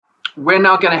we're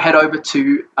now going to head over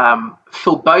to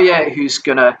Phil Bowyer, who's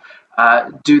going to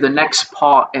do the next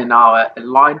part in our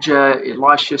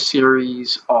Elisha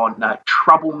series on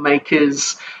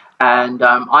troublemakers. And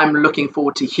I'm looking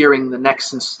forward to hearing the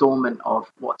next installment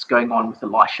of what's going on with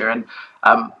Elisha. And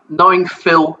knowing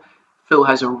Phil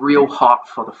has a real heart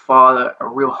for the Father, a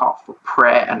real heart for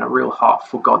prayer, and a real heart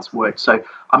for God's word. So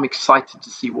I'm excited to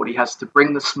see what he has to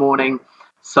bring this morning.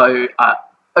 So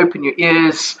open your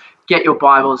ears, get your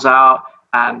Bibles out,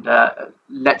 and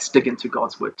let's dig into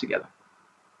God's word together.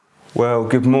 Well,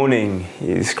 good morning.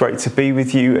 It's great to be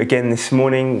with you again this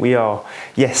morning. We are,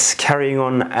 carrying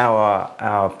on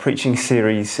our preaching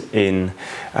series in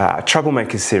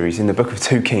Troublemakers series in the book of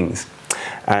 2 Kings.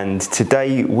 And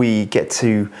today we get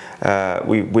to,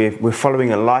 we're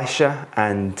following Elisha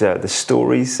and the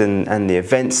stories and the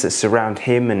events that surround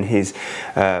him and his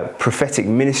prophetic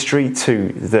ministry to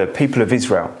the people of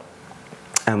Israel.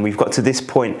 And we've got to this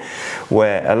point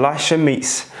where Elisha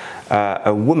meets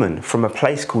a woman from a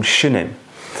place called Shunem.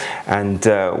 And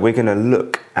we're going to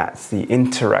look at the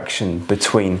interaction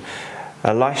between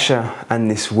Elisha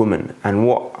and this woman and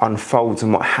what unfolds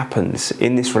and what happens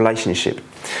in this relationship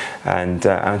and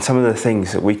some of the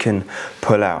things that we can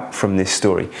pull out from this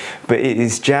story. But it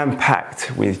is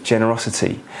jam-packed with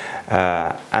generosity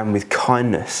and with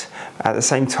kindness, at the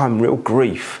same time real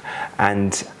grief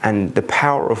and the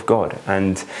power of God.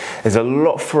 And there's a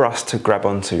lot for us to grab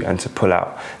onto and to pull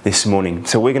out this morning.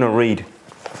 So we're going to read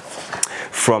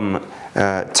from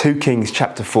 2 Kings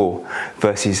chapter 4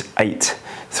 verses 8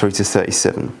 through to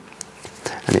 37.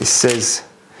 And it says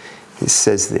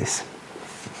this.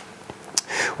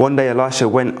 One day Elisha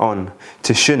went on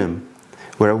to Shunem,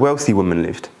 where a wealthy woman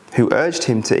lived, who urged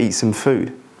him to eat some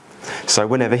food. So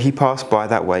whenever he passed by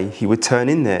that way, he would turn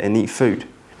in there and eat food.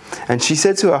 And she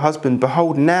said to her husband,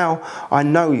 "Behold, now I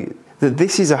know that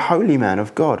this is a holy man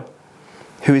of God,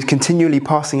 who is continually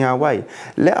passing our way.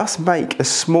 Let us make a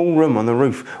small room on the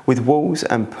roof with walls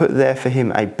and put there for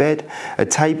him a bed, a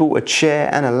table, a chair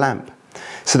and a lamp,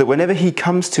 so that whenever he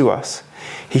comes to us,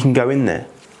 he can go in there."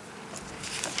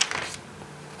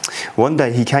 One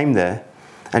day he came there,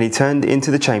 and he turned into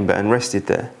the chamber and rested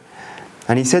there.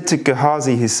 And he said to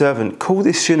Gehazi his servant, "Call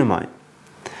this Shunammite."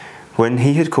 When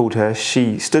he had called her,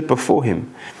 she stood before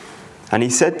him. And he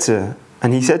said to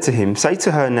him, "Say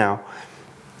to her now,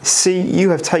 see,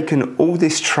 you have taken all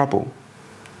this trouble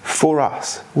for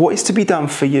us. What is to be done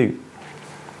for you?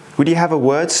 Would you have a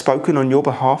word spoken on your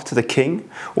behalf to the king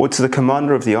or to the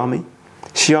commander of the army?"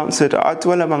 She answered, "I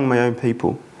dwell among my own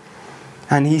people."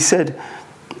 And he said,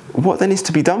 "What then is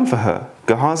to be done for her?"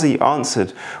 Gehazi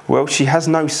answered, "Well, she has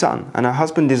no son, and her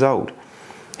husband is old."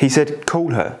 He said,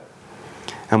 "Call her."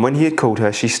 And when he had called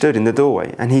her, she stood in the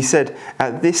doorway. And he said,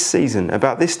 "At this season,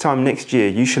 about this time next year,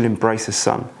 you shall embrace a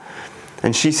son."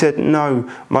 And she said, "No,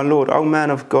 my lord, O man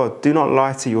of God, do not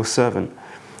lie to your servant."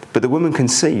 But the woman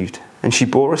conceived, and she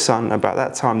bore a son about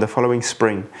that time the following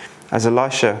spring, as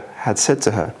Elisha had said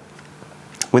to her.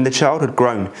 When the child had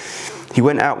grown, he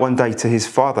went out one day to his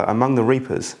father among the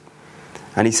reapers.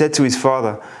 And he said to his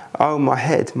father, "Oh, my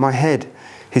head, my head."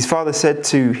 His father said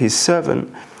to his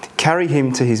servant, "Carry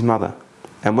him to his mother."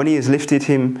 And when he had lifted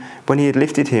him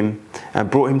and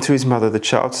brought him to his mother, the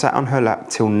child sat on her lap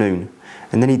till noon,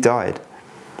 and then he died.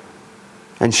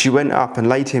 And she went up and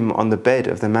laid him on the bed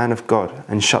of the man of God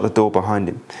and shut the door behind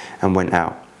him and went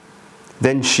out.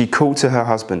 Then she called to her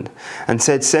husband and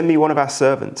said, "Send me one of our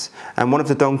servants and one of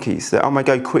the donkeys, that I may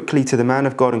go quickly to the man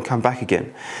of God and come back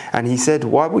again." And he said,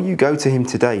 "Why will you go to him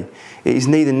today? It is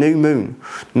neither new moon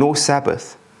nor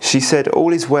Sabbath." She said,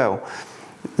 "All is well."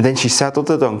 Then she saddled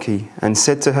the donkey and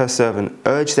said to her servant,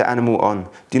 "Urge the animal on.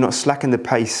 Do not slacken the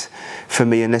pace for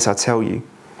me unless I tell you."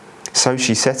 So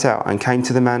she set out and came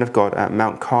to the man of God at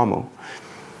Mount Carmel.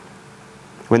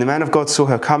 When the man of God saw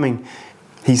her coming,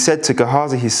 he said to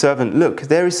Gehazi his servant, "Look,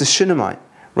 there is the Shunammite.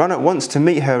 Run at once to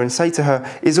meet her and say to her,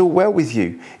 'Is all well with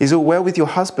you? Is all well with your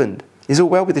husband? Is all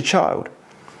well with the child?'"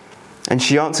 And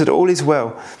she answered, "All is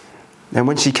well." And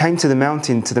when she came to the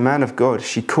mountain to the man of God,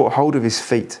 she caught hold of his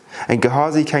feet. And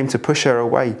Gehazi came to push her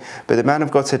away. But the man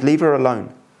of God said, "Leave her alone,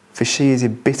 for she is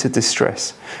in bitter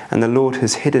distress, and the Lord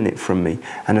has hidden it from me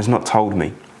and has not told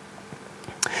me."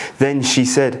 Then she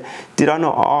said, Did I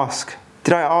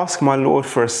ask my Lord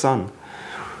for a son?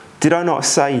 Did I not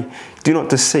say, 'Do not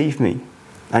deceive me'?"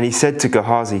 And he said to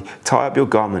Gehazi, "Tie up your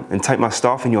garment and take my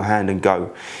staff in your hand and go.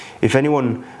 If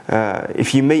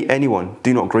you meet anyone,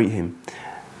 do not greet him.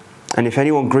 And if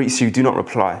anyone greets you, do not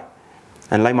reply.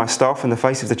 And lay my staff on the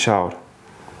face of the child."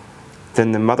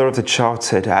 Then the mother of the child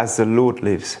said, "As the Lord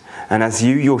lives, and as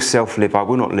you yourself live, I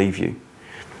will not leave you."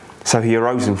 So he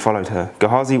arose and followed her.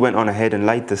 Gehazi went on ahead and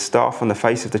laid the staff on the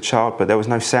face of the child, but there was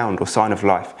no sound or sign of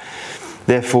life.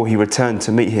 Therefore he returned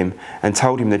to meet him and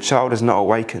told him, the child has not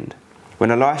awakened. When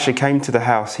Elisha came to the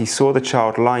house, he saw the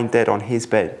child lying dead on his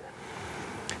bed.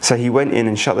 So he went in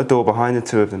and shut the door behind the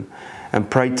two of them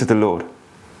and prayed to the Lord.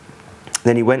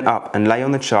 Then he went up and lay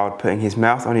on the child, putting his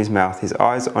mouth on his mouth, his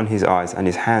eyes on his eyes, and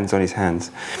his hands on his hands.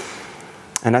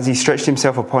 And as he stretched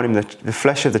himself upon him, the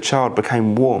flesh of the child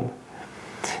became warm.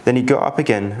 Then he got up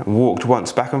again and walked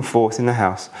once back and forth in the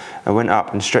house and went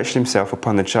up and stretched himself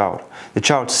upon the child. The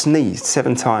child sneezed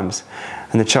 7 times,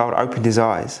 and the child opened his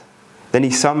eyes. Then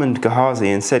he summoned Gehazi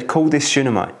and said, call this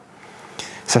Shunammite.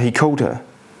 So he called her.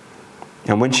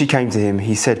 And when she came to him,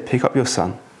 he said, pick up your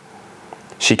son.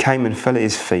 She came and fell at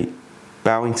his feet,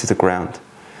 bowing to the ground.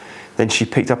 Then she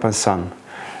picked up her son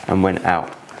and went out.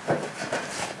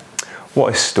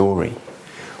 What a story.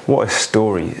 What a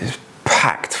story. It's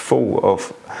packed full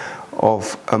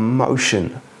of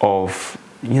emotion, of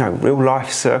real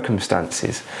life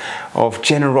circumstances, of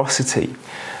generosity,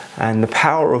 and the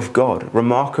power of God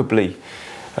remarkably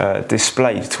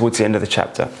displayed towards the end of the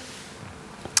chapter.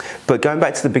 But going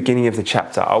back to the beginning of the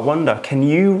chapter, I wonder, can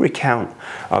you recount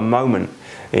a moment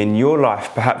in your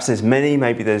life? Perhaps there's many,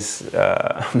 maybe there's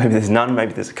none,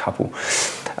 maybe there's a couple.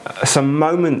 Some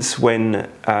moments when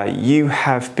you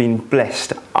have been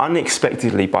blessed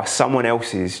unexpectedly by someone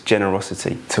else's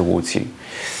generosity towards you.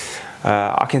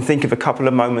 I can think of a couple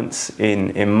of moments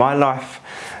in my life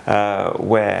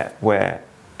where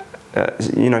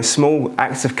small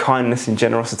acts of kindness and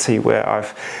generosity, where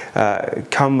I've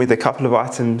come with a couple of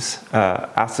items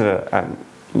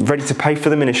ready to pay for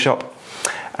them in a shop,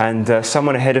 and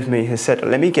someone ahead of me has said,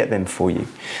 let me get them for you.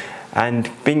 And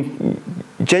being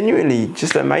genuinely,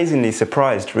 just amazingly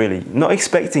surprised, really, not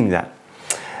expecting that.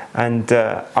 And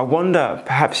I wonder,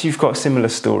 perhaps you've got similar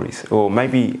stories, or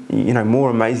maybe more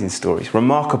amazing stories,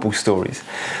 remarkable stories.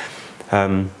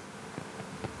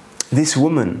 This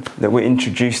woman that we're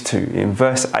introduced to in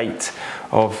verse 8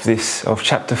 of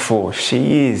chapter 4,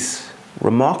 she is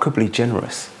remarkably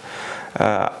generous,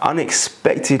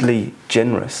 unexpectedly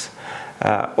generous.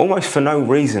 Almost for no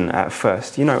reason at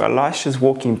first. Elisha's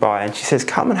walking by and she says,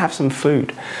 come and have some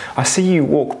food. I see you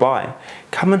walk by.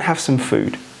 Come and have some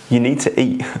food. You need to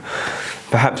eat.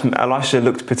 Perhaps Elisha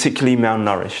looked particularly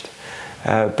malnourished.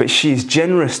 But she is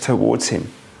generous towards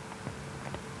him.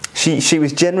 She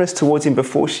was generous towards him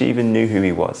before she even knew who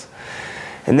he was.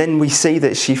 And then we see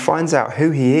that she finds out who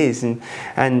he is,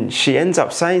 and she ends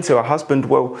up saying to her husband,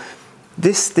 well,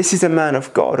 this is a man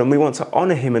of God and we want to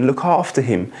honour him and look after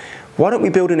him. Why don't we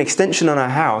build an extension on our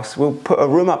house? We'll put a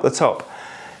room up the top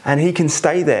and he can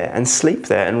stay there and sleep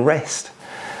there and rest.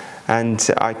 And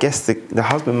I guess the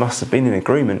husband must have been in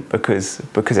agreement because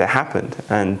it happened.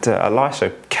 And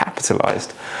Elisha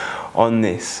capitalised on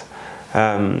this,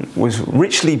 was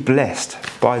richly blessed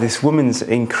by this woman's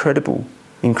incredible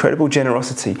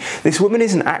generosity. This woman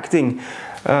isn't acting,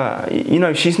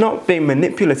 she's not being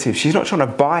manipulative. She's not trying to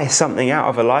buy something out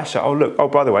of Elisha. Oh,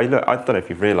 by the way, look, I don't know if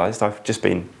you've realised, I've just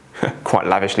been quite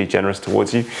lavishly generous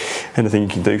towards you. Anything you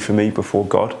can do for me before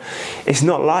God. It's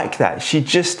not like that. She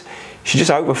just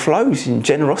overflows in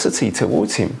generosity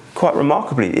towards him. Quite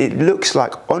remarkably, it looks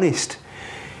like honest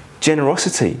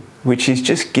generosity, which is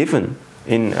just given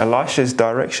in Elisha's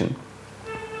direction.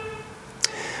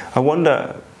 I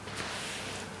wonder,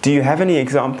 do you have any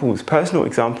examples, personal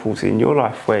examples in your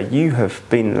life where you have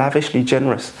been lavishly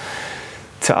generous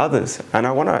to others? And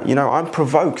I want to, I'm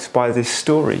provoked by this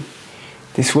story.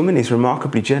 This woman is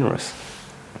remarkably generous.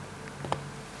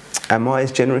 Am I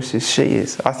as generous as she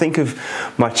is? I think of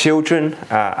my children,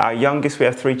 our youngest, we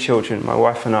have 3 children, my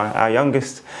wife and I. Our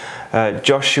youngest,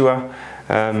 Joshua,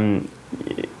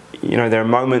 there are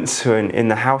moments in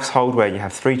the household where you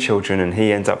have 3 children and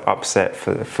he ends up upset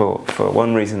for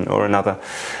one reason or another.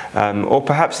 Or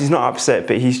perhaps he's not upset,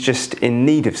 but he's just in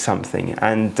need of something.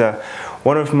 And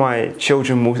one of my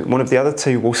children, one of the other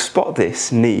 2, will spot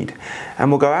this need and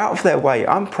will go out of their way,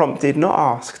 unprompted, not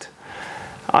asked,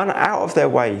 out of their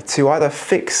way to either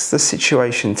fix the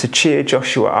situation, to cheer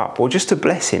Joshua up, or just to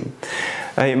bless him.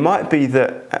 It might be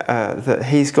that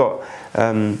he's got,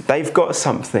 they've got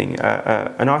something,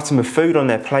 an item of food on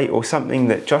their plate, or something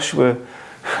that Joshua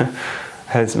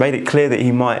has made it clear that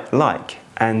he might like,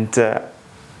 and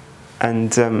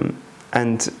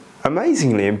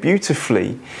amazingly and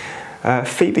beautifully,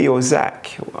 Phoebe or Zach,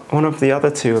 one of the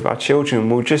other 2 of our children,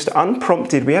 will just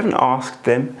unprompted, we haven't asked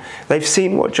them, they've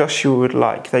seen what Joshua would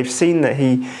like, they've seen that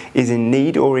he is in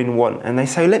need or in want, and they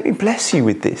say, let me bless you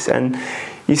with this. And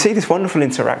you see this wonderful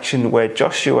interaction where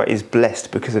Joshua is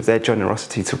blessed because of their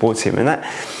generosity towards him. And that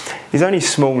is only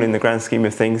small in the grand scheme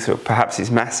of things, or perhaps it's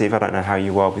massive. I don't know how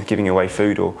you are with giving away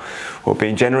food or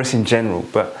being generous in general,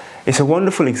 but it's a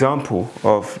wonderful example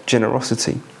of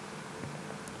generosity.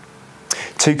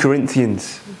 2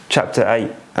 Corinthians chapter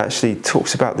 8 actually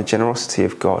talks about the generosity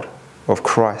of God, of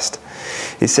Christ.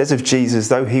 It says of Jesus,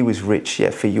 though he was rich,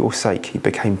 yet for your sake he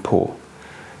became poor,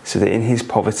 so that in his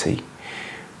poverty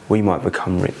we might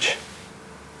become rich.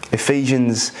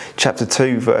 Ephesians chapter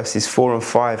 2 verses 4 and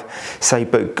 5 say,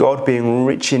 but God being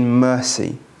rich in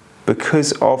mercy,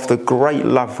 because of the great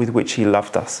love with which he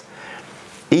loved us,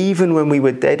 even when we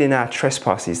were dead in our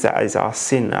trespasses, that is our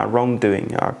sin, our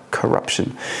wrongdoing, our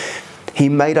corruption, he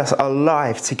made us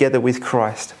alive together with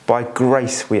Christ. By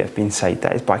grace we have been saved.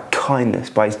 That is by kindness,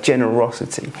 by his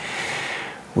generosity,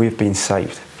 we have been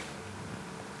saved.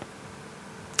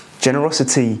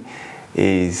 Generosity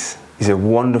is it's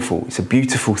a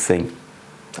beautiful thing.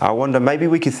 I wonder, maybe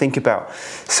we could think about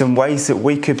some ways that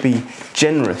we could be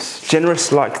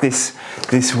generous like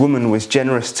this woman was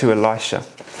generous to Elisha.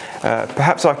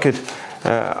 Perhaps I could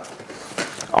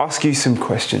ask you some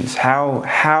questions.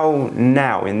 How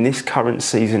now, in this current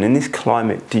season, in this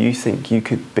climate, do you think you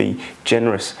could be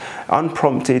generous?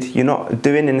 Unprompted, you're not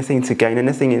doing anything to gain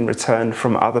anything in return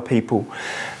from other people.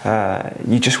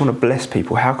 You just want to bless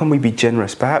people. How can we be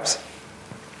generous? Perhaps,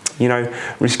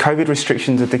 COVID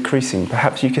restrictions are decreasing.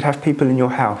 Perhaps you could have people in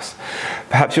your house.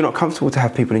 Perhaps you're not comfortable to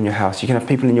have people in your house. You can have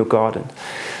people in your garden.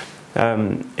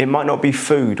 It might not be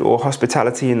food or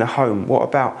hospitality in the home. What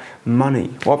about money?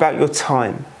 What about your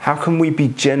time? How can we be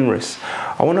generous?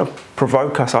 I want to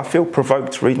provoke us. I feel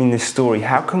provoked reading this story.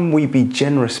 How can we be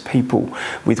generous people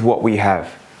with what we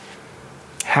have?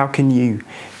 How can you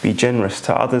be generous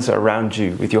to others around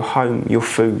you with your home, your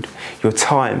food, your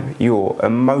time, your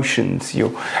emotions?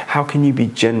 How can you be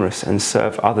generous and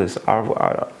serve others?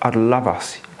 I'd love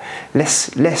us.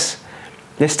 Let's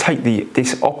take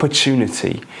this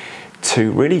opportunity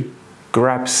to really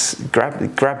grab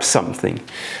something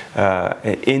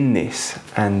in this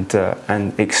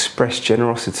and express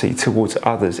generosity towards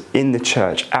others in the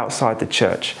church, outside the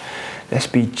church. Let's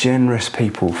be generous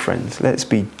people, friends. Let's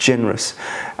be generous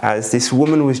as this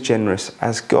woman was generous,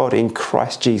 as God in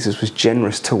Christ Jesus was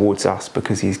generous towards us,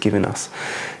 because he's given us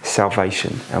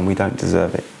salvation and we don't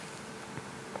deserve it.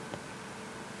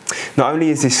 Not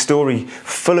only is this story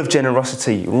full of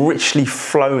generosity, richly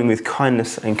flowing with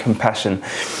kindness and compassion,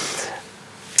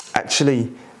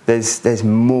 actually there's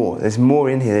more. There's more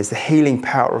in here. There's the healing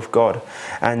power of God.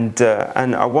 And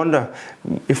I wonder,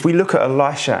 if we look at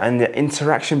Elisha and the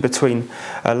interaction between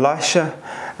Elisha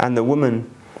and the woman,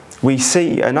 we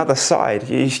see another side.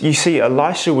 You see,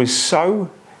 Elisha was so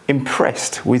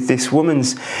impressed with this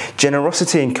woman's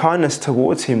generosity and kindness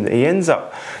towards him that he ends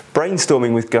up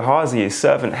brainstorming with Gehazi, his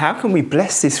servant. How can we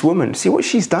bless this woman? See what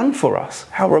she's done for us.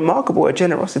 How remarkable her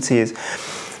generosity is.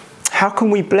 How can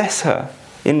we bless her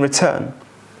in return?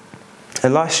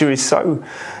 Elisha is so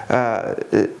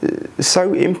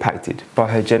impacted by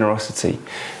her generosity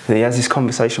that he has this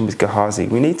conversation with Gehazi.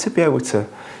 We need to be able to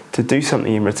do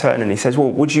something in return. And he says, well,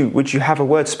 would you have a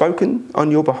word spoken on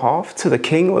your behalf to the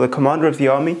king or the commander of the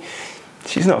army?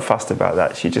 She's not fussed about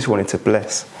that. She just wanted to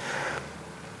bless.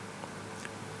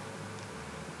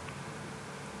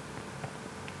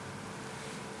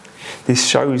 This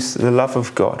shows the love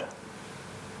of God.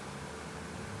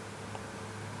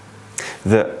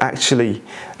 That actually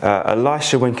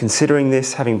Elisha, when considering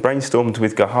this, having brainstormed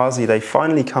with Gehazi, they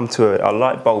finally come to a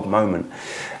light bulb moment,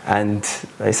 and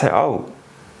they say, oh,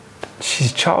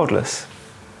 she's childless.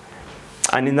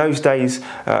 And in those days,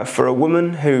 for a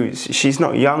woman she's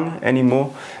not young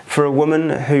anymore, for a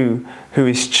woman who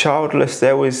is childless,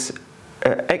 there was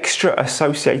extra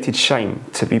associated shame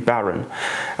to be barren.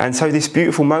 And so this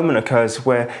beautiful moment occurs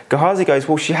where Gehazi goes,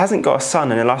 well, she hasn't got a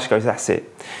son, and Elisha goes, that's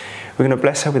it. We're going to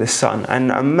bless her with a son.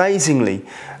 And amazingly,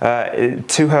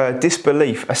 to her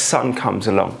disbelief, a son comes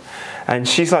along. And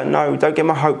she's like, no, don't get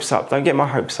my hopes up. Don't get my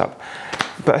hopes up.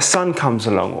 But a son comes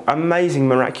along. Amazing,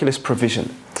 miraculous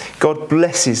provision. God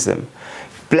blesses them.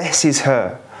 Blesses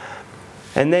her.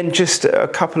 And then just a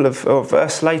couple of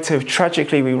verses later,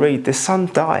 tragically we read, the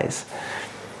son dies.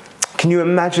 Can you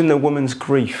imagine the woman's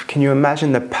grief? Can you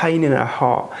imagine the pain in her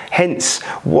heart? Hence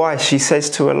why she says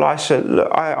to Elisha,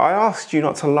 look, I asked you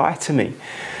not to lie to me.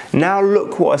 Now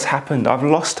look what has happened. I've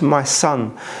lost my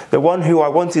son, the one who I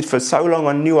wanted for so long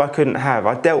I knew I couldn't have.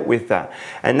 I dealt with that.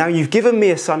 And now you've given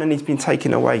me a son and he's been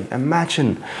taken away.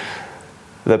 Imagine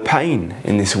the pain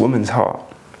in this woman's heart.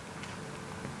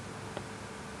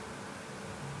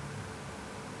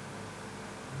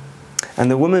 And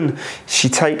the woman, she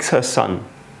takes her son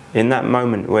in that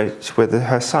moment where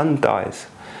her son dies,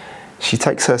 she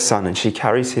takes her son and she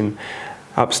carries him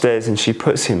upstairs and she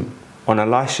puts him on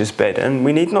Elisha's bed. And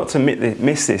we need not to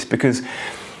miss this, because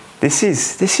this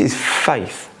is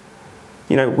faith.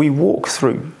 You know, we walk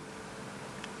through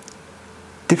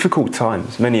difficult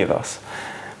times, many of us.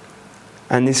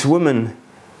 And this woman,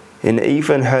 in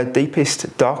even her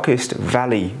deepest, darkest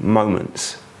valley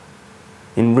moments,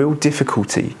 in real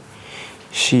difficulty,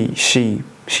 she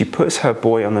puts her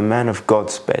boy on the man of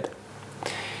God's bed.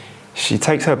 She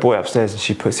takes her boy upstairs and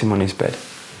she puts him on his bed.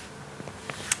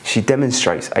 She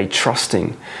demonstrates a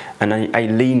trusting and a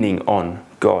leaning on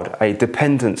God, a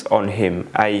dependence on Him.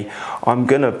 I'm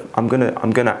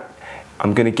gonna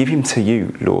give him to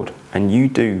you, Lord, and you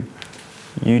do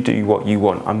what you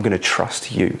want. I'm gonna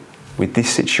trust you with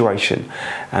this situation,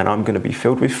 and I'm gonna be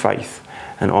filled with faith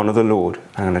and honour the Lord,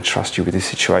 and I'm gonna trust you with this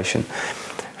situation.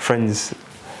 Friends,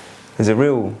 there's a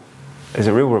real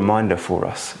reminder for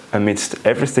us amidst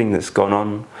everything that's gone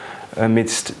on,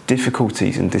 amidst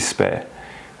difficulties and despair,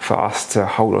 for us to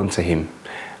hold on to Him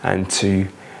and to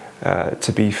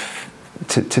be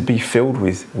filled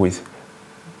with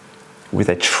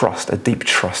a trust, a deep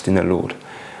trust in the Lord,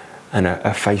 and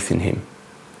a faith in Him.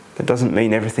 That doesn't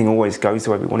mean everything always goes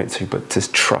the way we want it to, but to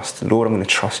trust. Lord, I'm going to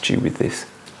trust you with this.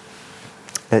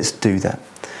 Let's do that.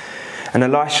 And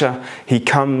Elisha, he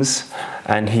comes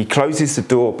and he closes the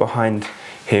door behind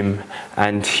him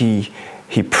and he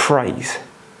prays.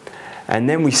 And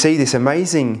then we see this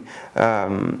amazing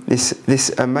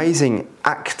this amazing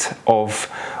act of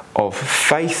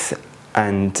faith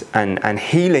and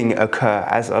healing occur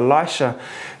as Elisha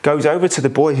goes over to the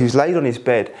boy who's laid on his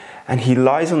bed, and he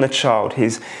lies on the child,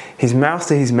 his mouth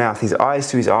to his mouth, his eyes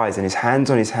to his eyes, and his hands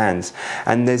on his hands.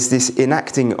 And there's this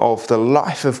enacting of the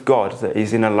life of God that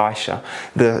is in Elisha,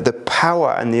 the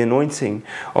power and the anointing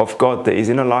of God that is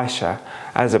in Elisha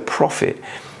as a prophet,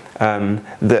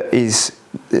 that is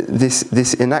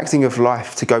this enacting of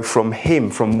life to go from him,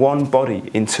 from one body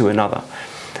into another.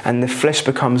 And the flesh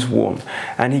becomes warm,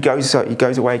 and he goes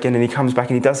away again, and he comes back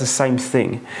and he does the same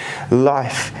thing.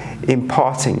 Life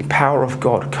imparting power of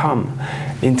God come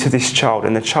into this child,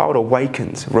 and the child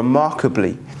awakens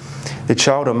remarkably. The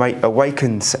child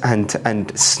awakens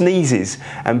and sneezes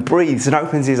and breathes and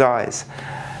opens his eyes.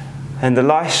 And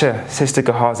Elisha says to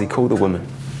Gehazi, "Call the woman."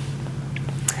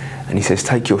 And he says,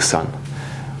 "Take your son."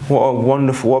 What a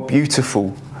wonderful, what a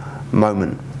beautiful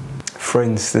moment.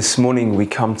 Friends, this morning we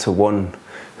come to one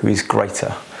who is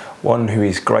greater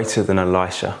than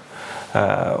Elisha,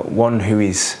 one who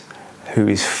is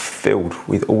filled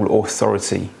with all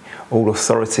authority. All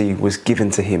authority was given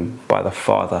to him by the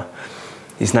Father.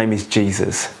 His name is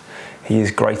Jesus. He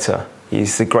is greater. He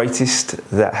is the greatest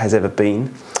that has ever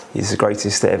been. He is the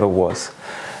greatest that ever was.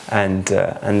 And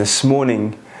this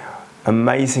morning,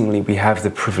 amazingly, we have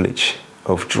the privilege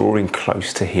of drawing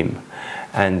close to him.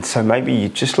 And so maybe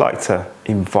you'd just like to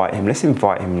invite him. Let's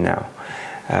invite him now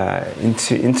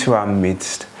into our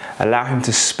midst. Allow him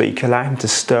to speak. Allow him to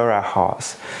stir our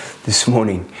hearts. This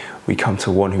morning we come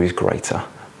to one who is greater,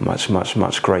 much, much,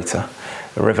 much greater.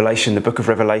 Revelation, the book of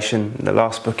Revelation, the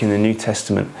last book in the New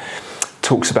Testament,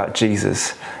 talks about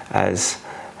Jesus as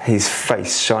his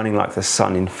face shining like the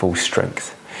sun in full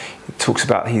strength. It talks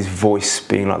about his voice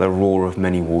being like the roar of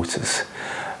many waters.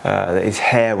 That his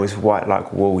hair was white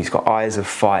like wool. He's got eyes of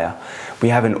fire. We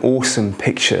have an awesome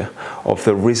picture of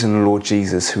the risen Lord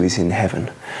Jesus who is in heaven.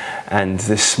 And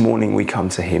this morning we come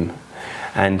to him,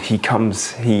 and he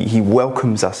comes. He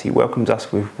welcomes us. He welcomes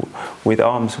us with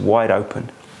arms wide open.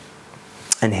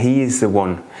 And he is the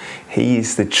one. He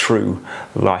is the true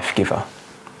life giver.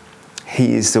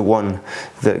 He is the one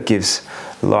that gives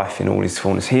life in all its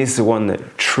fullness. He is the one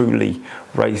that truly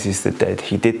raises the dead.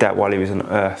 He did that while he was on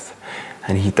earth.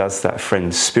 And he does that,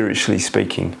 friends, spiritually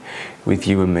speaking, with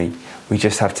you and me. We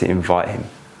just have to invite him.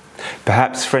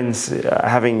 Perhaps, friends,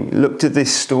 having looked at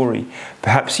this story,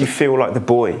 perhaps you feel like the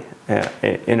boy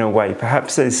in a way.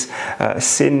 Perhaps there's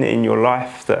sin in your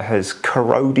life that has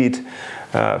corroded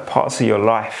parts of your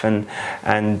life, and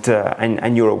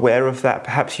you're aware of that.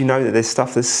 Perhaps you know that there's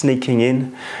stuff that's sneaking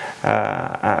in.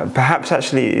 Perhaps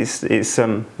actually it's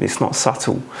not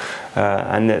subtle,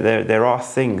 and that there are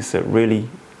things that really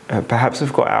perhaps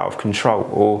have got out of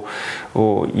control,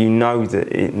 or you know that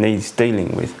it needs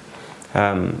dealing with.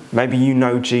 Maybe you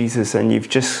know Jesus and you've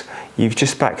just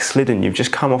backslidden. You've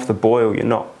just come off the boil. You're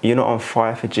not on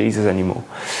fire for Jesus anymore.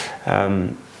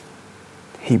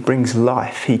 He brings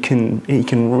life. He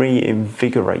can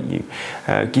reinvigorate you,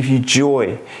 give you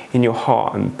joy in your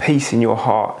heart and peace in your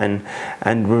heart,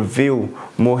 and reveal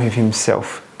more of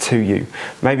himself to you.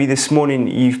 Maybe this morning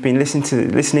you've been listening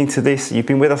to this, you've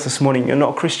been with us this morning, you're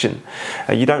not a Christian.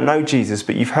 You don't know Jesus,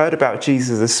 but you've heard about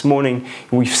Jesus this morning.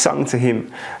 We've sung to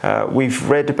him. We've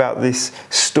read about this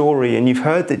story, and you've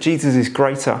heard that Jesus is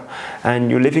greater, and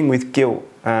you're living with guilt,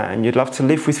 and you'd love to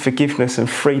live with forgiveness and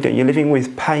freedom. You're living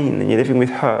with pain, and you're living with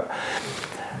hurt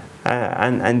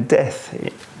and death,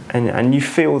 and you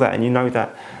feel that, and you know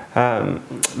that.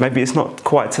 Maybe it's not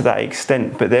quite to that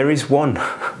extent, but there is one.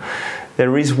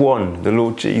 There is one, the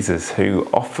Lord Jesus, who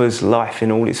offers life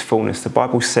in all its fullness. The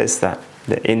Bible says that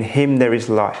in him there is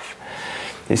life.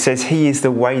 It says he is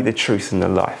the way, the truth, and the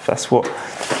life. That's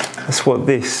what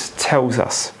this tells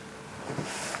us.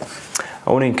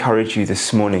 I want to encourage you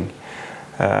this morning,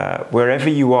 wherever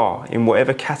you are, in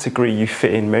whatever category you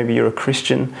fit in. Maybe you're a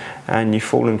Christian and you've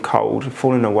fallen cold,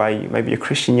 fallen away. Maybe you're a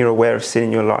Christian, you're aware of sin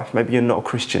in your life. Maybe you're not a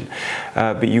Christian,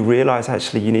 but you realise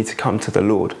actually you need to come to the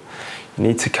Lord. You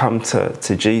need to come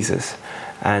to Jesus.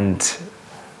 And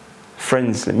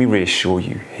friends, let me reassure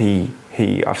you,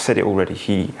 I've said it already,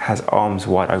 he has arms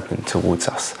wide open towards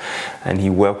us, and he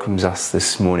welcomes us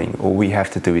this morning. All we have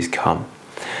to do is come.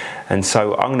 And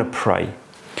so I'm going to pray,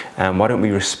 and why don't we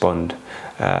respond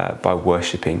by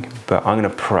worshipping? But I'm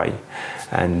going to pray,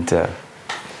 and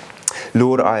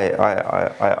Lord, I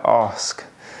ask,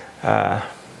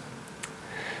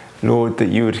 Lord, that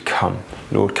you would come.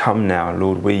 Lord, come now.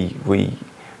 Lord, we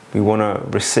want to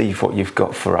receive what you've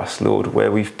got for us. Lord, where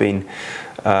we've been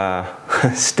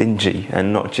stingy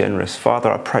and not generous, Father,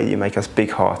 I pray that you make us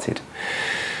big-hearted.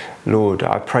 Lord,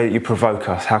 I pray that you provoke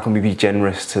us. How can we be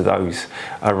generous to those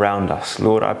around us?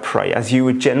 Lord, I pray, as you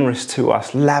were generous to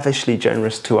us, lavishly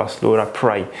generous to us, Lord, I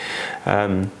pray,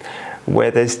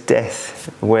 where there's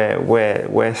death,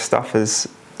 where stuff has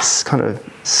kind of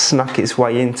snuck its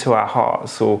way into our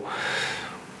hearts, or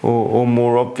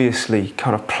more obviously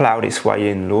kind of ploughed its way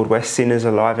in, Lord, where sin is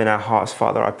alive in our hearts,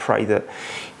 Father, I pray that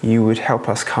you would help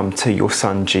us come to your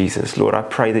Son Jesus. Lord, I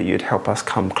pray that you'd help us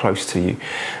come close to you.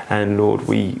 And Lord,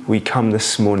 we come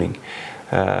this morning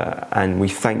and we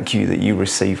thank you that you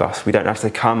receive us. We don't have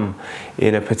to come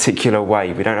in a particular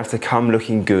way. We don't have to come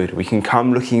looking good. We can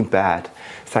come looking bad.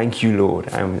 Thank you, Lord.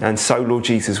 And so, Lord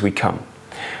Jesus, we come.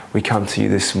 We come to you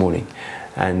this morning.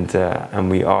 And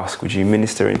we ask, would you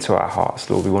minister into our hearts,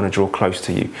 Lord? We want to draw close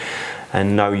to you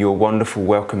and know your wonderful,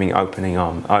 welcoming, open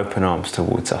arms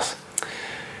towards us.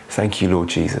 Thank you, Lord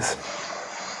Jesus.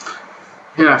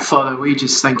 Yeah, Father, we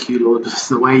just thank you, Lord,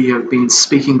 for the way you have been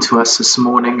speaking to us this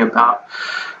morning about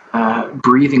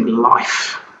breathing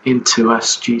life into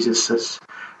us, Jesus,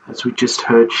 as we just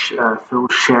heard Phil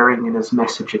sharing in his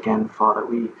message again, Father.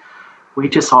 We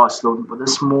just ask, Lord, for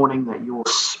this morning that your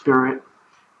Spirit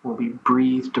will be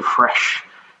breathed afresh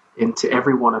into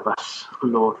every one of us,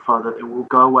 Lord, Father, that will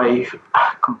go away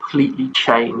completely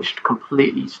changed,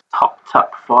 completely topped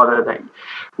up, Father, that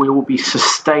we will be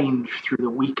sustained through the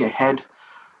week ahead,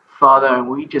 Father, and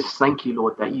we just thank you,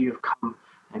 Lord, that you have come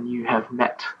and you have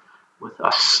met with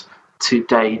us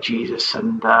today, Jesus,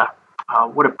 and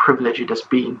what a privilege it has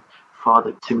been,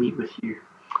 Father, to meet with you.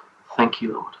 Thank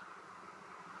you, Lord.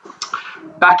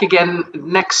 Back again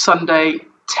next Sunday,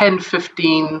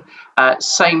 10:15,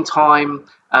 same time.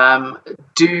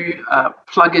 Do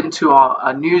plug into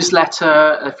our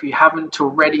newsletter. If you haven't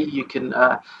already, you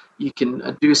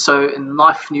can do so in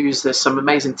Life News. There's some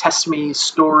amazing testimonies,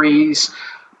 stories,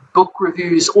 book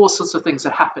reviews, all sorts of things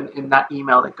that happen in that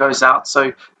email that goes out.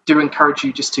 So do encourage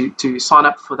you just to sign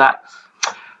up for that.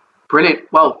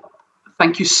 Brilliant. Well,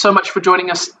 thank you so much for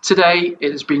joining us today.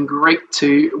 It has been great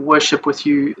to worship with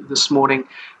you this morning,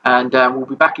 and we'll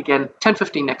be back again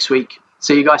 10:15 next week.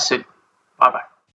 See you guys soon. Bye-bye.